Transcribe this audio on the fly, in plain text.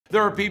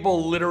There are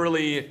people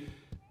literally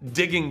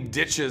digging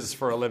ditches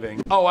for a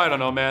living. Oh, I don't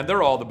know, man.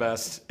 They're all the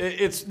best.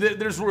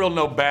 There's real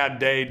no bad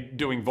day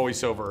doing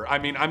voiceover. I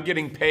mean, I'm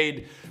getting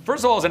paid.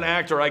 First of all, as an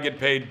actor, I get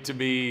paid to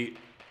be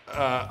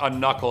a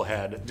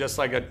knucklehead, just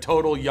like a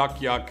total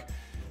Yuk-Yuk,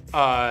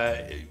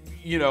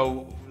 you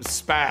know,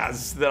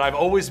 spaz that I've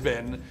always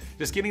been,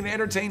 just getting to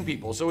entertain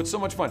people. So it's so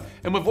much fun.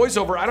 And with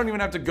voiceover, I don't even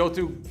have to go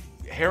through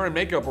hair and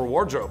makeup or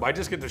wardrobe. I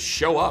just get to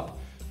show up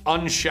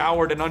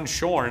unshowered and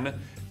unshorn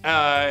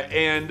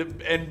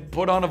and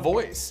put on a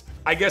voice.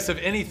 I guess if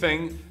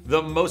anything,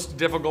 the most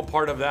difficult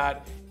part of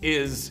that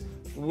is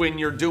when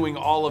you're doing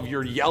all of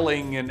your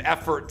yelling and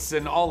efforts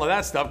and all of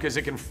that stuff, because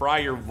it can fry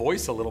your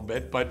voice a little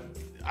bit, but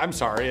I'm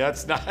sorry,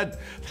 that's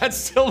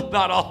still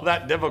not all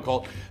that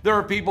difficult. There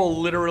are people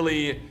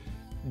literally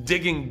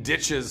digging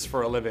ditches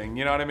for a living,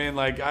 you know what I mean?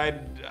 Like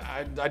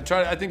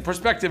I think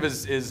perspective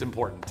is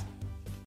important.